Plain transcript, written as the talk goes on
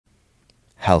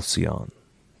Halcyon,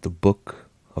 the Book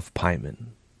of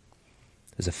Paimon,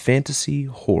 is a fantasy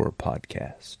horror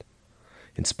podcast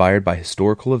inspired by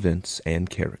historical events and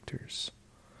characters.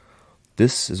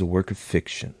 This is a work of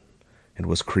fiction and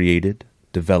was created,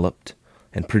 developed,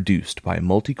 and produced by a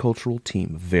multicultural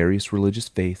team of various religious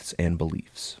faiths and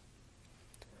beliefs.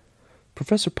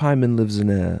 Professor Paimon lives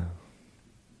in a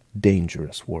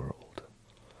dangerous world.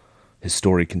 His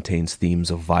story contains themes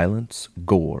of violence,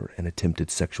 gore, and attempted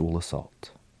sexual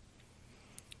assault.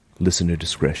 Listener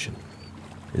discretion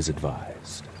is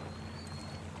advised.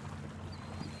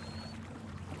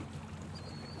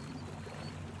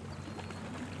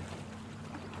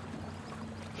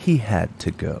 He had to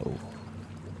go.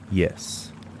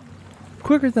 Yes.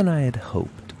 Quicker than I had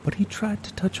hoped, but he tried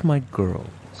to touch my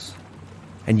girls.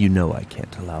 And you know I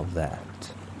can't allow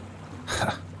that.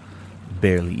 Ha!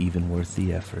 Barely even worth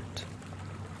the effort.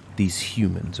 These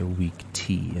humans are weak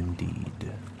tea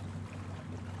indeed.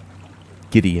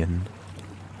 Gideon,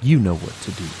 you know what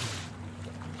to do.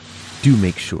 Do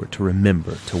make sure to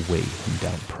remember to weigh him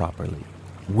down properly.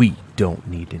 We don't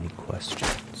need any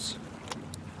questions.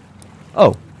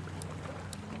 Oh,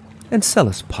 and sell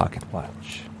us pocket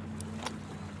watch.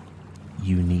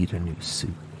 You need a new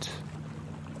suit.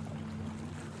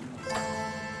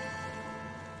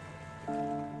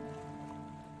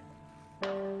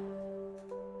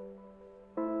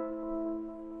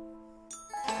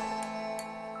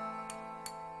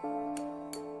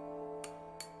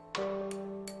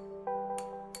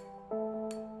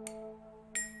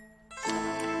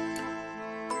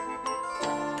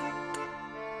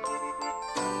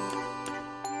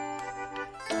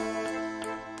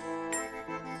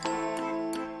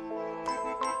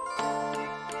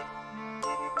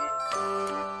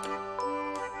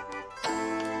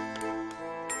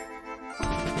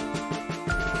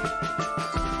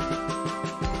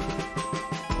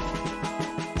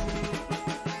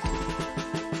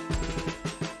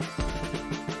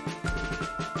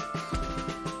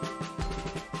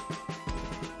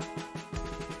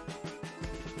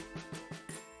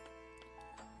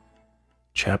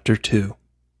 Chapter 2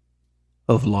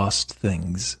 of Lost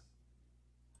Things.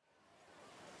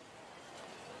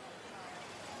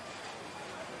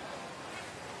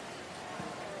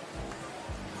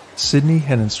 Sydney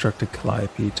had instructed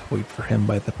Calliope to wait for him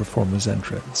by the performer's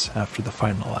entrance after the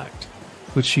final act,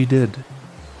 which she did,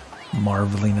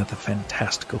 marveling at the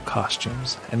fantastical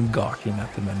costumes and gawking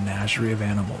at the menagerie of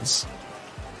animals.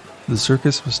 The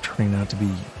circus was turning out to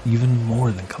be even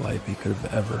more than Calliope could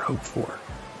have ever hoped for.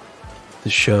 The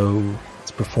show,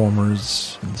 its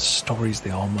performers, and the stories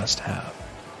they all must have.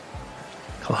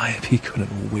 Calliope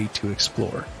couldn't wait to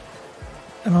explore.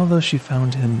 And although she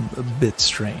found him a bit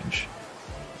strange,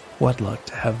 what luck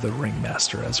to have the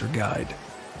ringmaster as her guide.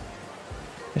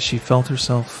 As she felt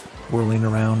herself whirling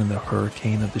around in the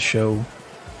hurricane of the show,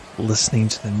 listening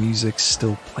to the music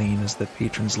still playing as the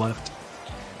patrons left,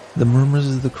 the murmurs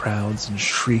of the crowds and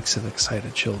shrieks of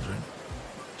excited children,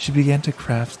 she began to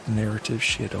craft the narrative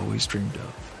she had always dreamed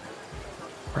of.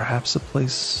 Perhaps a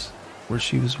place where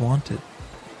she was wanted,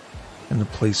 and a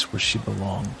place where she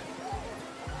belonged.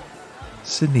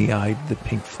 Sydney eyed the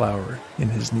pink flower in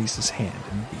his niece's hand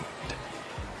and beamed.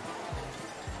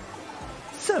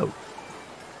 So,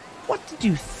 what did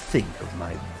you think of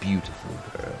my beautiful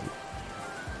girl?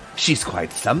 She's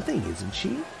quite something, isn't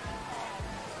she?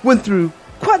 Went through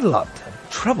quite a lot of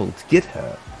trouble to get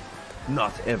her.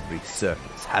 Not every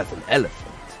circus has an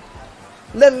elephant,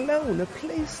 let alone a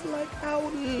place like our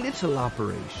little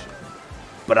operation.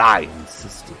 But I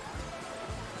insisted.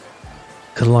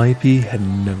 Calliope had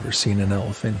never seen an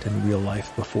elephant in real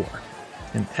life before,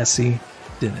 and Essie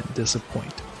didn't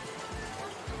disappoint.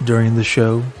 During the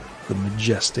show, the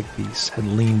majestic beast had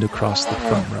leaned across the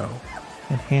front row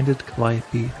and handed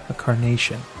Calliope a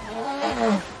carnation,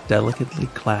 delicately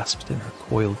clasped in her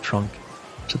coiled trunk,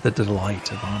 to the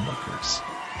delight of onlookers.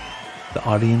 The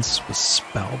audience was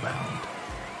spellbound,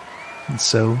 and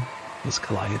so was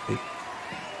Calliope.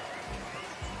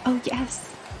 Oh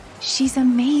yes, she's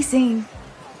amazing.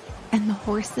 And the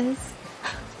horses,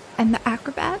 and the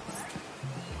acrobats.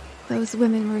 Those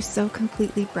women were so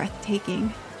completely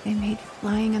breathtaking. They made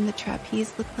flying on the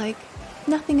trapeze look like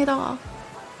nothing at all.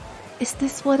 Is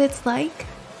this what it's like?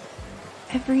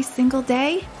 Every single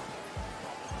day?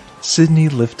 Sydney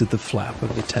lifted the flap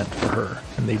of the tent for her,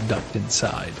 and they ducked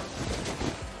inside.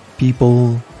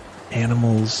 People,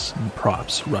 animals, and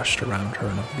props rushed around her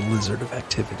in a blizzard of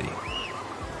activity.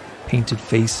 Painted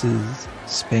faces,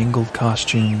 spangled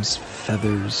costumes,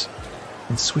 feathers,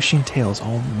 and swishing tails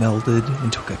all melded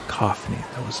into a cacophony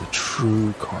that was a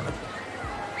true carnival.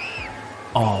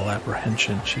 all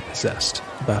apprehension she possessed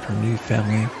about her new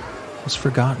family was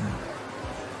forgotten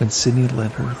when Sydney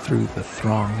led her through the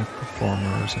throng of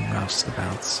performers and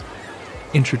roustabouts,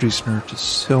 introducing her to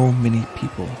so many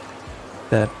people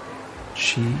that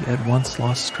she at once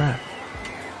lost track.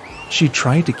 She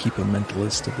tried to keep a mental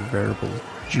list of a veritable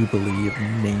jubilee of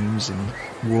names and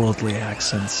worldly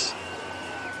accents.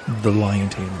 The lion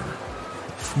tamer,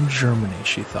 from Germany,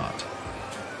 she thought.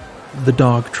 The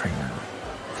dog trainer,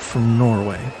 from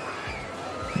Norway.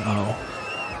 Oh,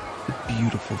 the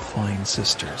beautiful flying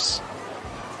sisters.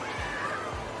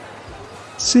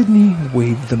 Sydney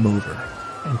waved them over,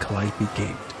 and Calliope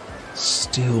gaped,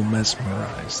 still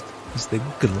mesmerized as they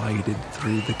glided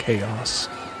through the chaos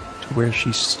to where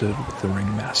she stood with the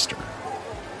ringmaster.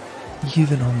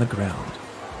 Even on the ground,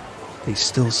 they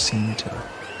still seemed to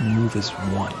move as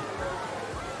one.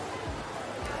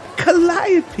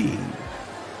 Calliope!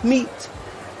 Meet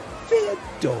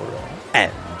Feodora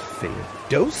and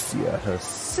Feodossia, her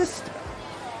sister.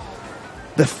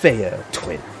 The fair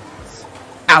twins.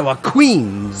 Our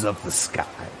queens of the sky.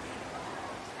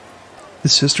 The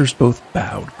sisters both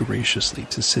bowed graciously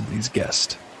to Sydney's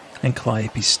guest, and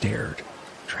Calliope stared,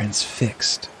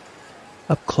 transfixed.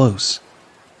 Up close,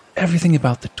 everything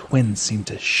about the twins seemed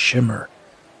to shimmer,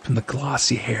 from the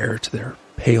glossy hair to their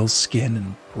pale skin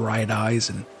and bright eyes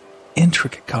and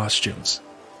intricate costumes.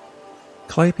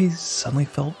 Calliope suddenly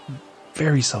felt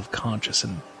very self-conscious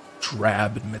and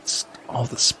drab amidst all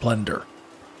the splendor.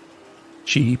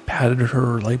 She patted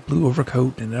her light blue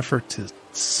overcoat in an effort to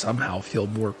somehow feel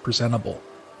more presentable.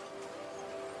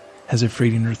 As if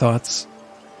reading her thoughts,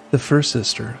 the first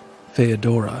sister,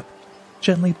 Feodora,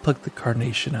 gently plucked the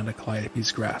carnation out of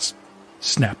Calliope's grasp,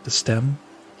 snapped the stem,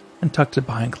 and tucked it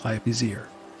behind Calliope's ear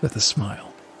with a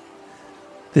smile.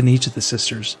 Then each of the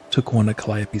sisters took one of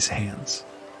Calliope's hands.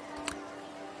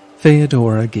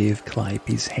 Feodora gave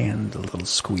Calliope's hand a little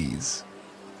squeeze,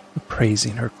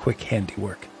 praising her quick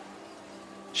handiwork.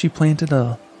 She planted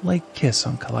a light kiss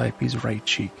on Calliope's right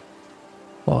cheek,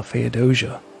 while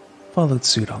Feodossia followed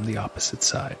suit on the opposite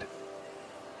side.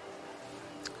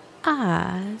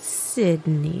 Ah,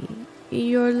 Sydney,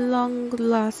 your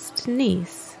long-lost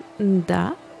niece,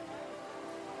 da?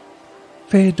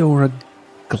 Feodora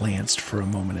glanced for a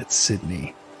moment at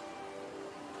Sydney.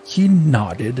 He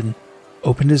nodded and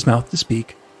opened his mouth to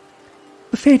speak,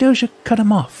 but Feodossia cut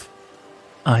him off,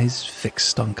 eyes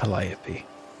fixed on Calliope.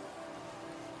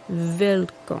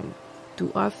 Welcome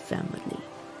to our family.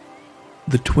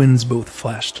 The twins both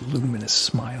flashed luminous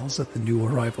smiles at the new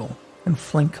arrival and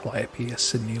flanked Calliope as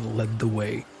Sydney led the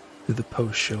way through the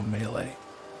post-show melee.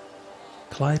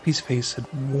 Calliope's face had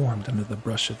warmed under the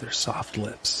brush of their soft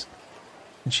lips,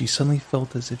 and she suddenly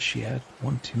felt as if she had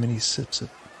one too many sips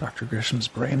of Dr. Grisham's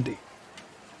brandy.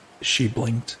 She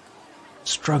blinked,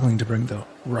 struggling to bring the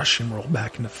Russian roll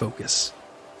back into focus.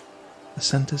 The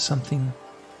scent of something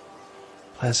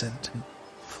pleasant and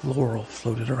floral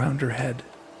floated around her head,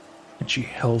 and she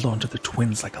held onto the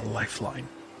twins like a lifeline.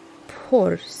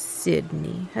 Poor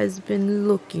Sydney has been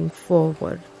looking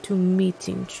forward to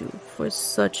meeting you for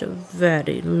such a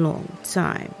very long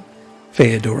time,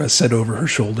 Feodora said over her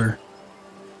shoulder.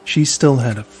 She still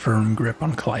had a firm grip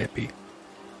on Calliope.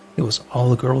 It was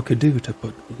all a girl could do to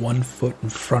put one foot in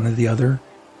front of the other.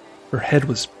 Her head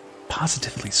was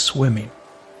positively swimming.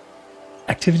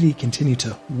 Activity continued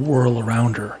to whirl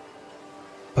around her,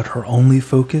 but her only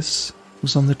focus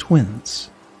was on the twins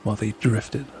while they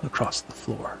drifted across the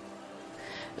floor.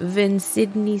 When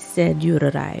Sydney said you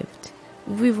arrived,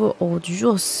 we were all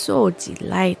just so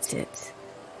delighted.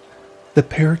 The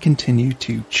pair continued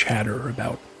to chatter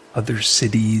about other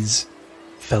cities,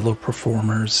 fellow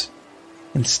performers,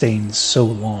 and staying so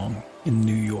long in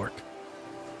New York.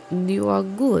 You are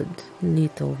good,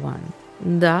 little one,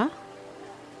 da?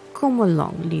 Come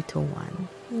along, little one.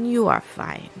 You are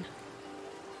fine.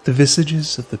 The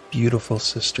visages of the beautiful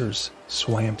sisters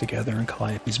swam together in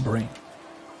Calliope's brain.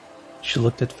 She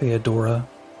looked at Feodora,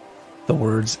 the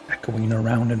words echoing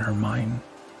around in her mind.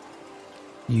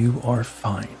 You are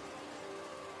fine.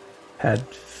 Had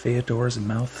Feodora's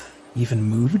mouth even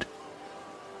moved?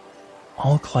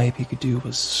 All Calliope could do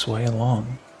was sway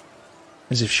along,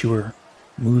 as if she were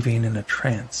moving in a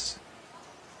trance.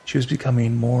 She was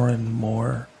becoming more and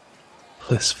more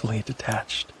blissfully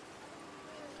detached.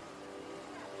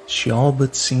 She all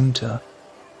but seemed to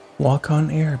walk on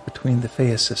air between the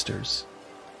Fea sisters,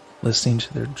 listening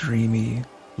to their dreamy,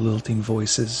 lilting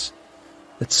voices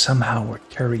that somehow were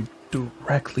carried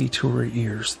directly to her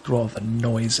ears through all the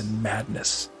noise and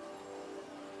madness.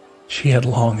 She had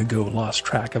long ago lost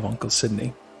track of Uncle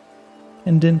Sydney,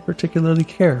 and didn't particularly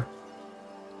care.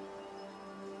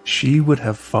 she would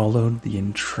have followed the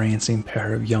entrancing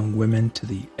pair of young women to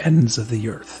the ends of the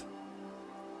earth.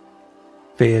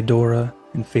 Feodora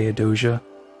and Feodossia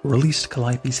released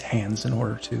Calliope's hands in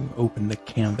order to open the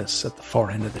canvas at the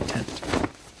far end of the tent,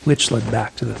 which led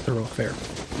back to the thoroughfare.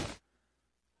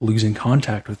 Losing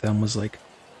contact with them was like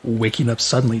waking up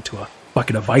suddenly to a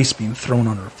bucket of ice being thrown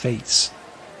on her face.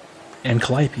 And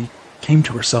Calliope came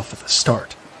to herself at the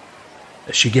start,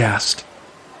 as she gasped,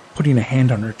 putting a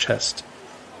hand on her chest.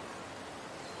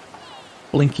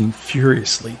 Blinking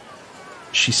furiously,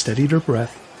 she steadied her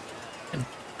breath and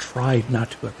tried not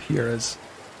to appear as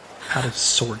out of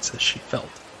sorts as she felt.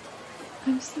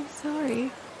 I'm so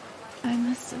sorry. I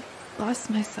must have lost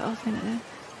myself in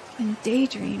a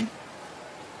daydream.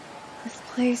 This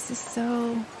place is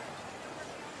so...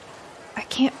 I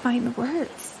can't find the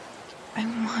words. I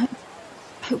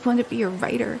want to be a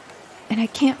writer, and I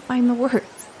can't find the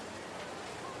words.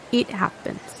 It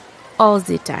happens all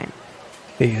the time.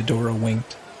 Feodora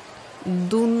winked.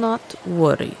 Do not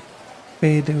worry.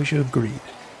 Feodossia agreed.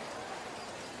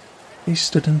 They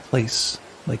stood in place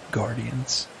like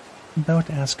guardians, about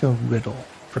to ask a riddle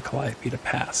for Calliope to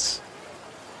pass.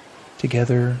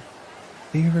 Together,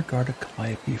 they regarded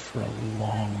Calliope for a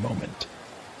long moment,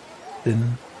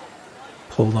 then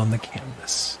pulled on the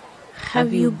canvas.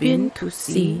 Have you been to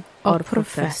see our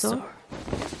professor?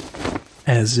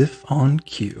 As if on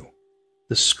cue,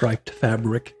 the striped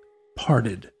fabric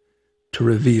parted to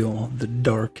reveal the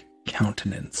dark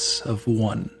countenance of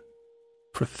one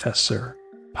Professor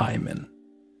Paimon,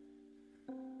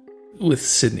 with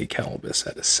Sidney Calbus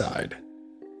at his side.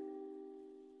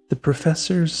 The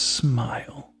professor's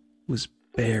smile was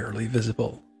barely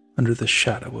visible under the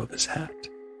shadow of his hat.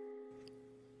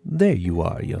 There you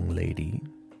are, young lady.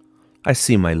 I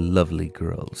see my lovely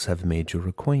girls have made your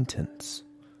acquaintance.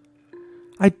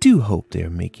 I do hope they are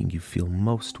making you feel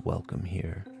most welcome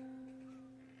here.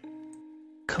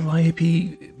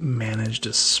 Calliope managed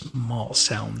a small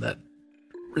sound that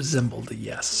resembled a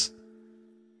yes,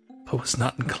 but was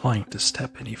not inclined to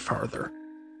step any farther.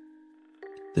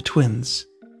 The twins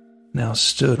now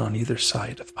stood on either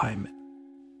side of Paimon,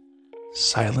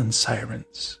 silent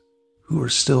sirens who were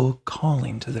still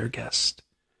calling to their guest,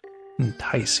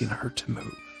 enticing her to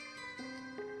move.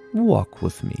 Walk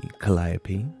with me,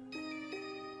 Calliope.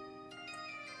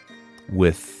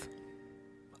 With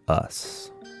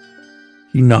us.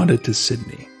 He nodded to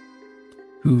Sidney,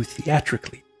 who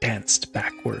theatrically danced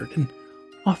backward and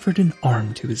offered an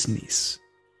arm to his niece.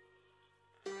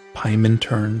 Paimon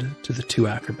turned to the two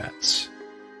acrobats,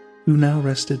 who now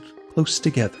rested close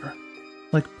together,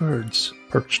 like birds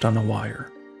perched on a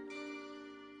wire,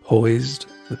 poised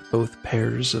with both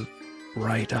pairs of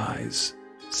bright eyes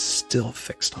still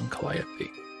fixed on Calliope.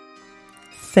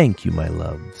 Thank you, my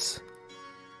loves.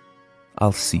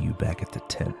 I'll see you back at the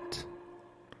tent.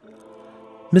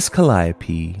 Miss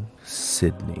Calliope,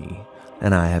 Sidney,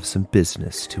 and I have some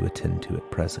business to attend to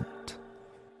at present.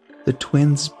 The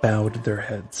twins bowed their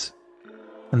heads,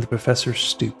 and the professor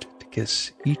stooped to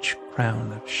kiss each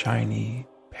crown of shiny,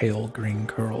 pale green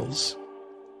curls,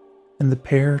 and the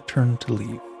pair turned to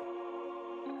leave.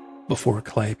 Before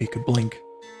Calliope could blink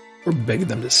or beg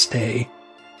them to stay,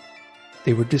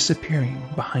 they were disappearing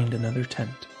behind another tent.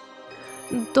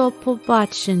 Do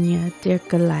pobaczenia, dear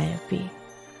Calliope.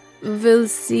 We'll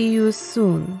see you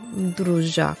soon,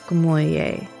 drużak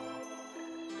moje.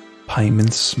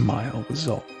 Paimon's smile was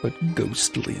all but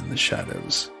ghostly in the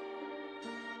shadows.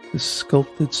 The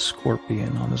sculpted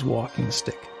scorpion on his walking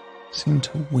stick seemed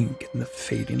to wink in the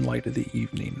fading light of the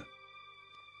evening.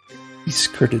 He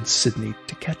skirted Sidney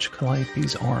to catch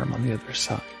Calliope's arm on the other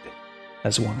side,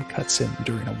 as one cuts in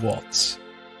during a waltz.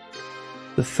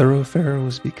 The thoroughfare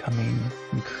was becoming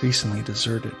increasingly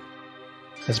deserted,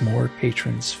 as more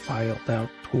patrons filed out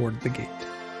toward the gate.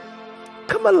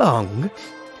 Come along.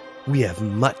 We have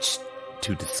much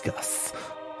to discuss.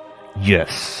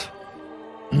 Yes.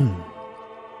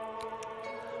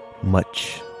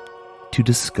 Much to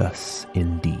discuss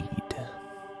indeed.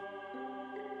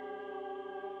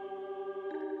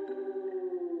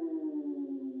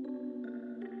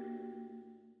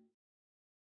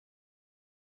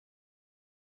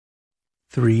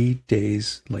 Three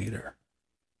days later.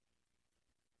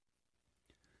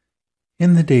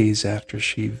 In the days after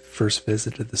she first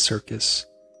visited the circus,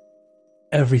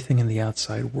 everything in the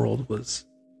outside world was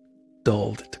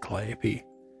dulled to Calliope.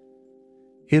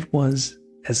 It was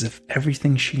as if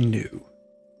everything she knew,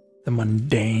 the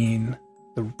mundane,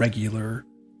 the regular,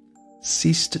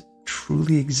 ceased to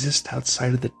truly exist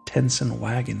outside of the tents and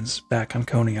wagons back on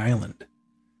Coney Island.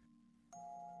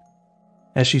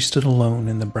 As she stood alone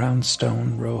in the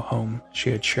brownstone row home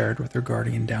she had shared with her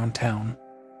guardian downtown,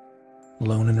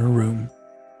 alone in her room,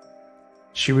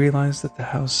 she realized that the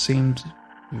house seemed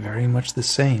very much the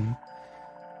same,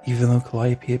 even though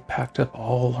Calliope had packed up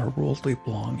all her worldly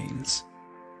belongings.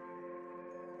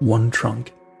 One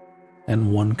trunk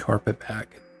and one carpet bag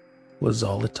was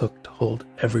all it took to hold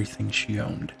everything she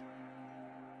owned.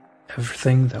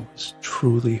 Everything that was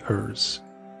truly hers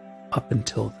up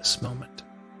until this moment.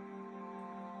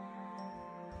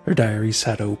 Her diary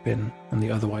sat open on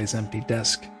the otherwise empty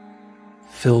desk,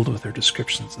 filled with her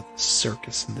descriptions of the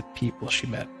circus and the people she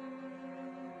met.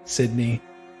 Sydney,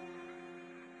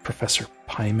 Professor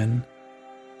Paimon,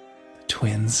 the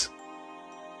twins.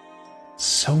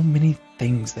 So many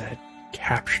things that had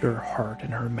captured her heart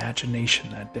and her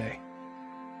imagination that day.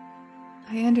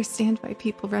 I understand why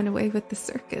people run away with the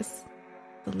circus.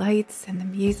 The lights and the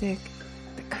music,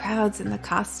 the crowds and the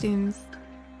costumes.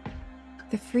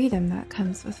 The freedom that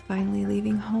comes with finally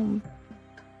leaving home.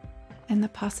 And the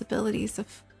possibilities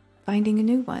of finding a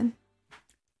new one.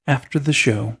 After the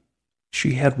show,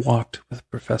 she had walked with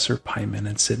Professor Paimon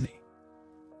and Sydney.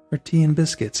 Her tea and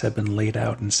biscuits had been laid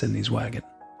out in Sydney's wagon.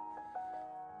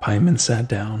 Paimon sat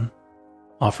down,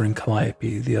 offering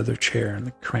Calliope the other chair in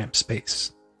the cramped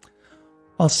space,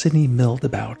 while Sydney milled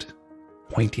about,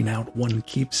 pointing out one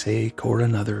keepsake or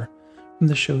another from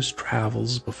the show's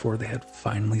travels before they had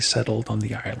finally settled on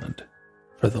the island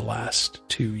for the last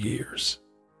 2 years.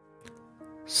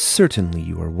 Certainly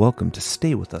you are welcome to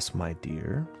stay with us, my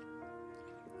dear.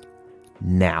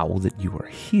 Now that you are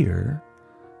here,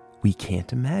 we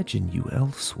can't imagine you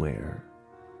elsewhere.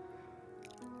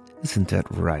 Isn't that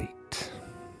right,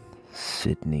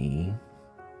 Sydney?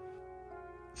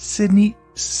 Sydney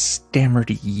stammered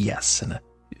yes and a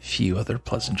few other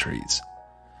pleasantries.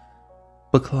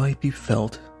 But Calliope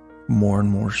felt more and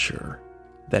more sure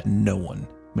that no one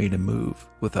made a move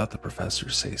without the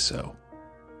professor's say-so.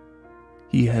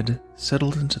 He had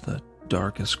settled into the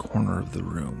darkest corner of the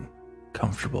room,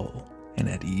 comfortable and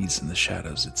at ease in the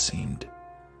shadows, it seemed.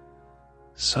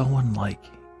 So unlike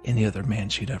any other man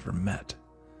she'd ever met.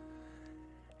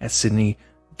 As Sydney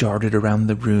darted around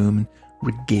the room,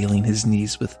 regaling his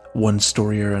niece with one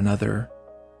story or another,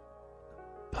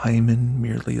 Paimon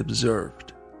merely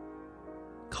observed.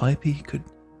 Calliope could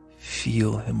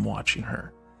feel him watching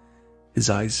her, his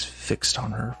eyes fixed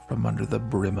on her from under the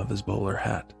brim of his bowler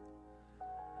hat.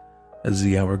 As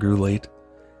the hour grew late,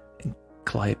 and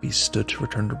Calliope stood to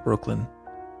return to Brooklyn,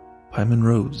 Paimon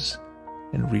rose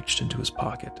and reached into his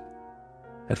pocket.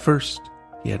 At first,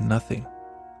 he had nothing,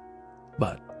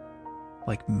 but,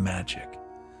 like magic,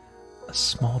 a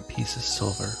small piece of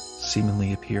silver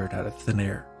seemingly appeared out of thin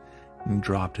air and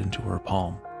dropped into her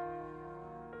palm.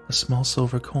 A small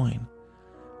silver coin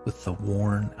with the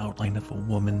worn outline of a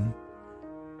woman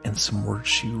and some words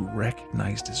she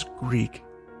recognized as Greek.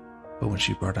 But when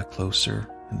she brought it closer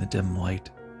in the dim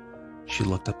light, she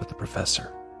looked up at the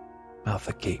professor, mouth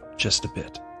agape just a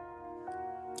bit.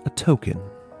 A token.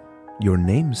 Your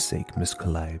namesake, Miss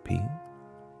Calliope.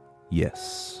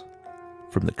 Yes,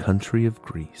 from the country of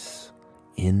Greece,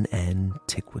 in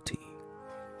antiquity.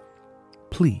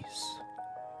 Please,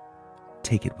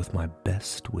 take it with my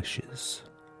best wishes.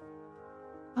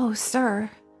 Oh,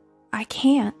 sir, I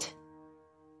can't.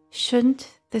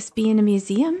 Shouldn't this be in a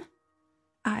museum?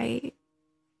 I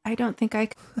don't think I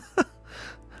could.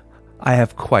 I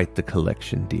have quite the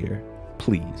collection, dear.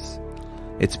 Please,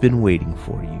 it's been waiting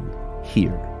for you,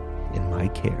 here, in my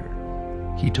care.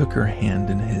 He took her hand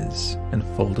in his and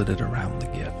folded it around the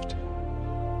gift.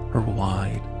 Her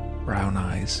wide, brown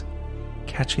eyes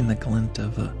catching the glint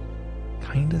of a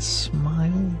kind of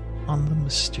smile on the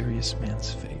mysterious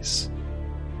man's face.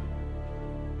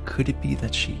 Could it be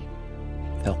that she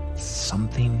felt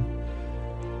something,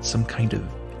 some kind of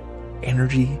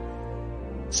energy,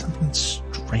 something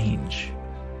strange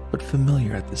but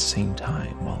familiar at the same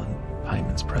time while in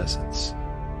Paimon's presence?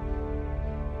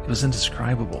 It was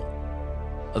indescribable,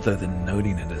 other than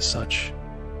noting it as such.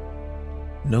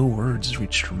 No words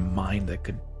reached her mind that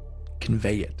could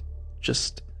convey it,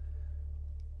 just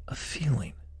a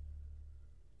feeling.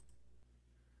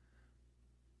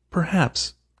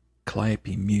 Perhaps,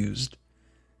 Calliope mused,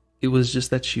 it was just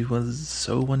that she was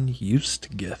so unused to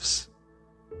gifts.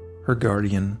 Her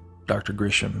guardian, Dr.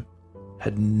 Grisham,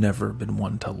 had never been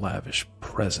one to lavish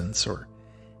presents or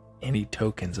any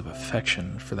tokens of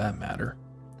affection for that matter.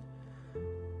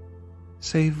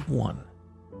 Save one,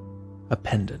 a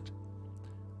pendant,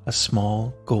 a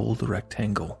small gold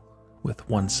rectangle with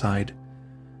one side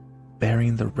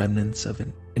bearing the remnants of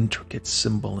an intricate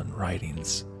symbol and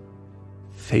writings,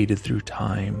 faded through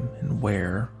time and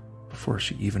wear before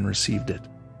she even received it.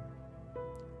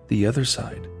 The other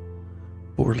side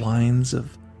bore lines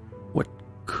of what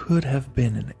could have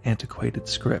been an antiquated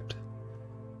script.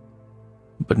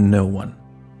 But no one,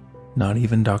 not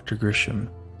even Dr. Grisham,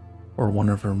 or one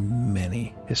of her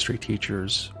many history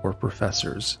teachers or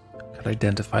professors, could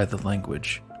identify the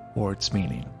language or its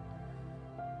meaning.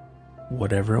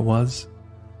 Whatever it was,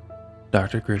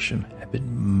 Dr. Grisham had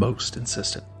been most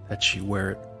insistent that she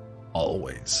wear it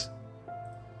always.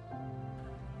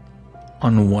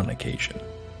 On one occasion,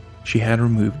 she had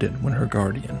removed it when her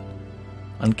guardian,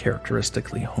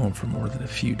 uncharacteristically home for more than a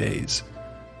few days,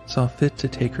 saw fit to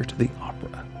take her to the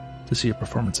opera to see a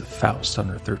performance of Faust on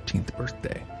her 13th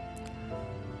birthday.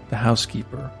 The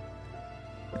housekeeper,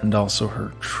 and also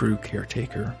her true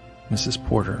caretaker, Mrs.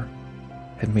 Porter,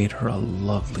 had made her a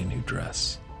lovely new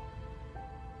dress.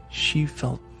 She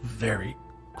felt very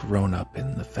grown up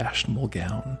in the fashionable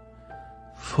gown,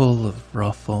 full of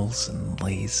ruffles and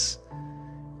lace,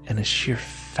 and a sheer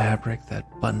fabric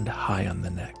that buttoned high on the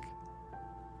neck.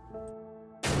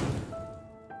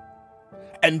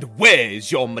 And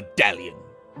where's your medallion?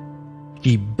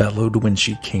 He bellowed when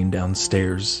she came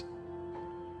downstairs.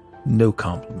 No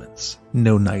compliments,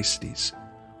 no niceties,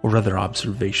 or other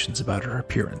observations about her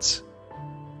appearance.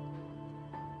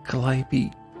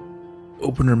 Calliope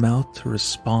opened her mouth to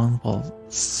respond while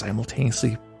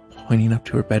simultaneously pointing up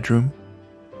to her bedroom,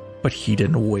 but he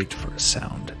didn't wait for a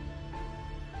sound.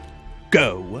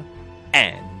 Go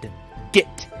and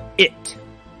get it.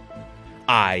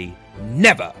 I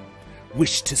never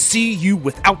wish to see you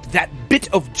without that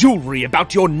bit of jewelry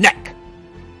about your neck.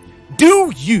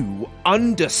 Do you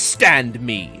understand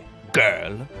me,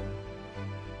 girl?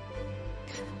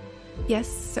 Yes,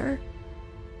 sir.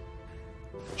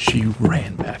 She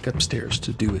ran back upstairs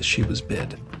to do as she was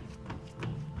bid.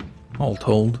 All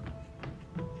told,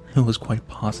 it was quite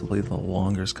possibly the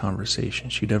longest conversation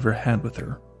she'd ever had with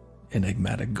her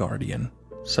enigmatic guardian,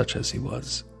 such as he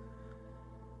was.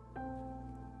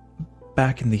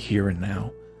 Back in the here and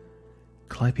now,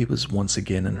 Calliope was once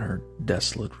again in her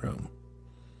desolate room.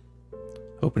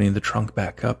 Opening the trunk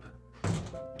back up,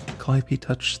 Calliope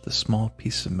touched the small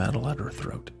piece of metal at her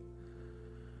throat.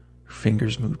 Her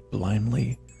fingers moved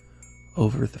blindly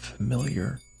over the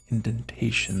familiar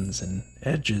indentations and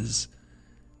edges,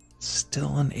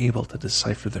 still unable to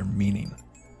decipher their meaning.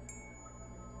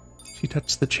 She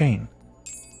touched the chain,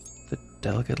 the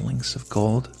delicate links of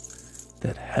gold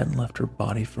that hadn't left her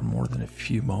body for more than a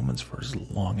few moments for as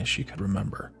long as she could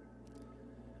remember.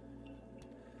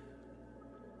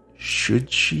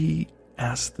 Should she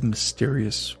ask the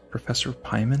mysterious Professor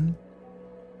Paimon?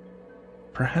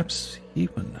 Perhaps he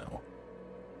would know.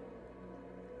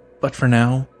 But for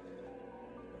now,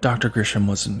 Dr. Grisham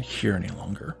wasn't here any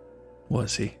longer,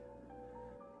 was he?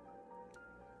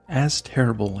 As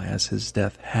terrible as his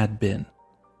death had been,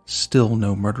 still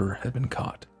no murderer had been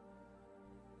caught.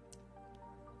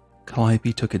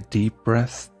 Calliope took a deep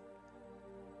breath.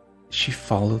 She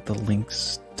followed the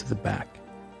links to the back,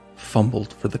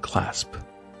 fumbled for the clasp.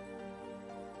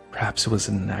 Perhaps it was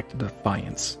an act of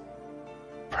defiance.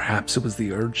 Perhaps it was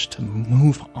the urge to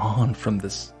move on from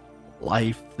this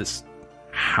life, this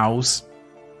house,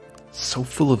 so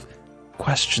full of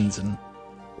questions and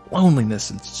loneliness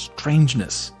and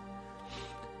strangeness.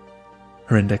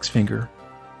 Her index finger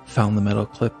found the metal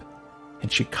clip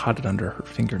and she caught it under her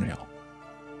fingernail.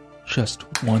 Just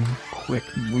one quick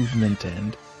movement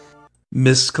and...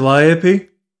 Miss Calliope?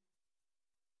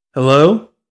 Hello?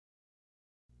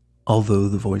 Although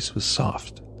the voice was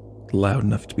soft, loud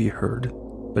enough to be heard,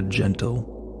 but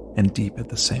gentle and deep at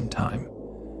the same time,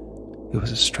 it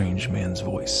was a strange man's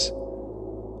voice.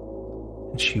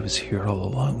 And she was here all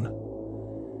alone.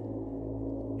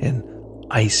 An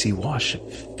icy wash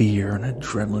of fear and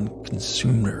adrenaline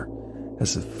consumed her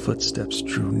as the footsteps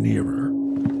drew nearer,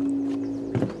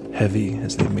 heavy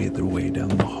as they made their way down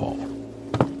the hall.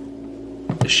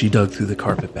 She dug through the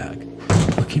carpet bag,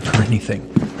 looking for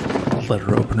anything. A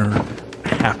letter opener, a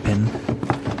hat pin,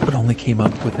 but only came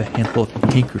up with a handful of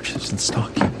handkerchiefs and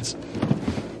stockings.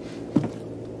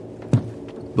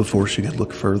 Before she could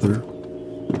look further,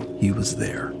 he was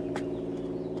there.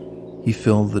 He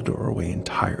filled the doorway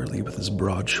entirely with his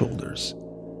broad shoulders,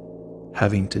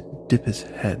 having to dip his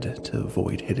head to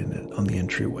avoid hitting it on the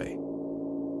entryway.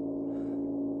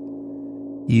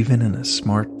 Even in a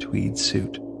smart tweed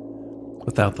suit,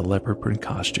 without the leopard print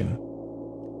costume,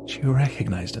 she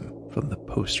recognized him from the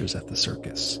posters at the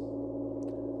circus.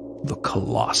 The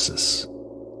Colossus,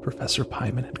 Professor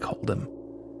Paimon had called him.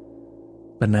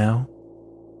 But now,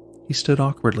 he stood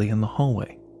awkwardly in the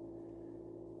hallway.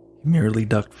 He merely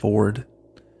ducked forward,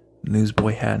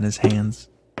 newsboy hat in his hands.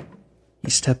 He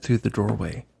stepped through the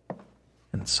doorway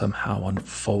and somehow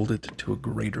unfolded to a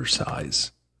greater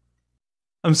size.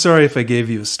 I'm sorry if I gave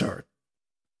you a start.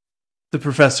 The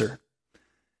professor.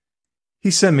 He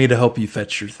sent me to help you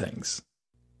fetch your things.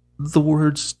 The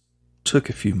words took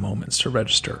a few moments to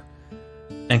register,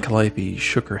 and Calliope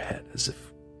shook her head as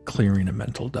if clearing a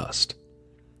mental dust,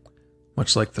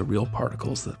 much like the real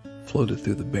particles that floated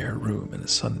through the bare room in a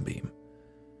sunbeam.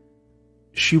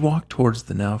 She walked towards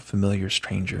the now familiar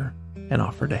stranger and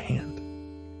offered a hand.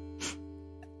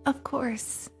 Of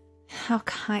course. How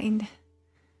kind.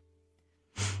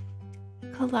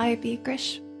 Calliope,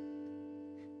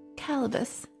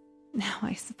 Calibus, now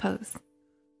I suppose.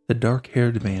 The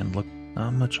dark-haired man looked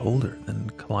not much older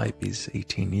than Calliope's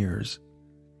 18 years,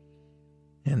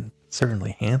 and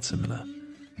certainly handsome in a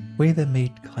way that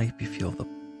made Calliope feel the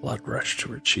blood rush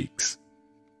to her cheeks.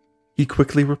 He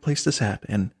quickly replaced his hat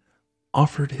and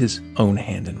offered his own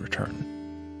hand in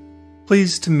return.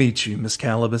 Pleased to meet you, Miss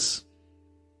Calibus.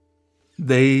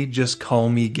 They just call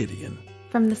me Gideon.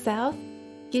 From the south?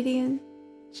 Gideon?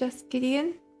 Just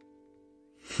Gideon?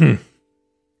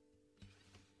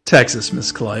 Texas,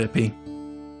 Miss Calliope.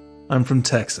 I'm from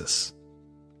Texas.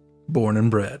 Born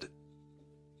and bred.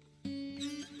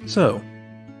 So,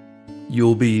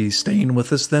 you'll be staying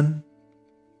with us then?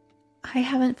 I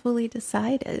haven't fully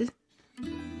decided,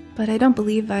 but I don't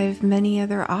believe I've many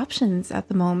other options at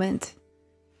the moment.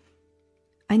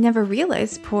 I never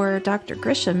realized poor Dr.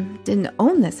 Grisham didn't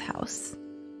own this house,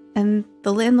 and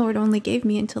the landlord only gave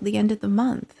me until the end of the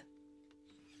month.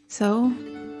 So,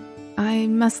 I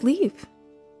must leave.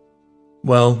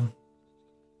 Well,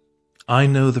 I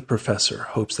know the professor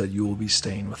hopes that you will be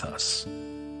staying with us.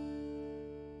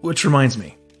 Which reminds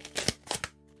me,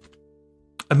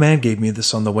 a man gave me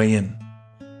this on the way in.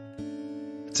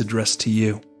 It's addressed to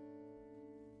you.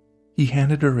 He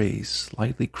handed her a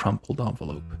slightly crumpled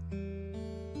envelope.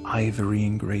 Ivory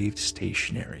engraved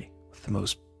stationery with the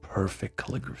most perfect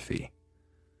calligraphy.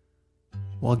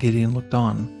 While Gideon looked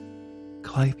on,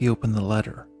 Calliope opened the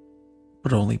letter,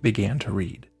 but only began to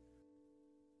read.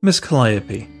 Miss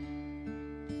Calliope,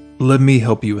 let me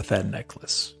help you with that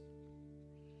necklace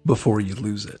before you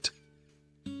lose it.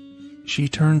 She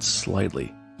turned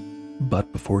slightly,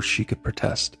 but before she could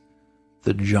protest,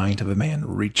 the giant of a man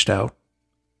reached out,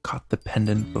 caught the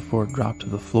pendant before it dropped to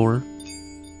the floor,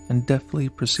 and deftly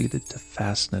proceeded to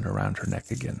fasten it around her neck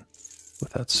again,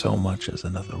 without so much as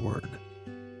another word.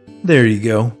 There you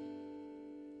go.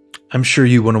 I'm sure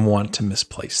you wouldn't want to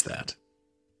misplace that.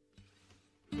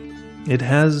 It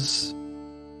has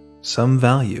some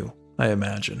value, I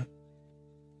imagine.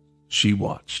 She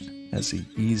watched as he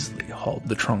easily hauled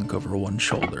the trunk over one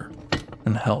shoulder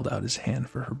and held out his hand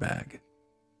for her bag,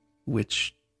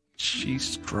 which she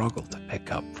struggled to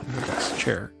pick up from the desk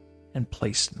chair and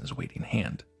placed in his waiting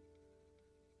hand.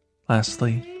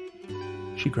 Lastly,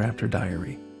 she grabbed her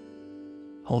diary,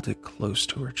 held it close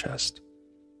to her chest,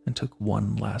 and took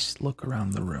one last look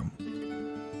around the room.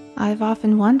 I've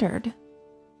often wondered,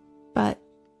 but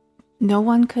no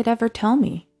one could ever tell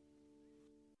me.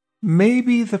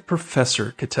 Maybe the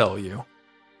professor could tell you.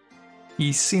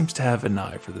 He seems to have an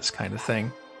eye for this kind of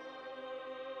thing.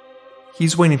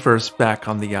 He's waiting for us back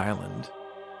on the island,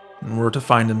 and we're to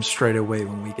find him straight away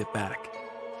when we get back.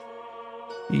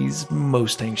 He's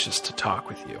most anxious to talk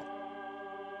with you.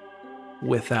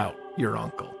 Without your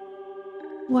uncle.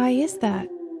 Why is that,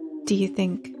 do you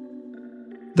think?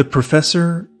 The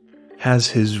professor has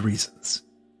his reasons,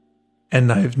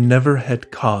 and I've never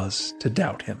had cause to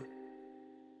doubt him.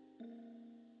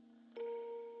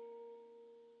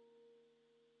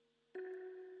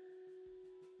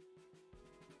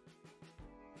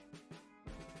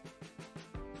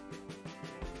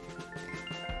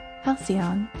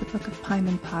 Halcyon, the Book of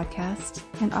Paimon podcast,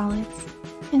 and all its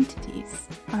entities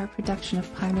are a production of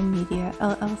Paimon Media,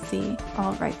 LLC,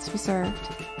 all rights reserved.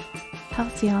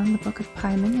 Halcyon, the Book of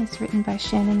Paimon is written by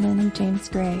Shannon Lynn and James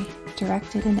Gray,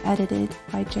 directed and edited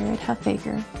by Jared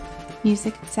Huffaker,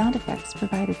 music and sound effects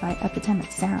provided by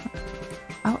Epidemic Sound.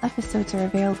 All episodes are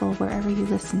available wherever you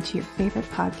listen to your favorite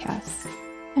podcasts.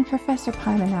 And Professor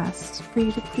Paimon asks for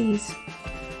you to please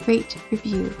rate,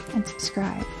 review, and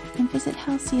subscribe, and visit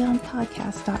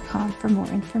halcyonpodcast.com for more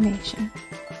information.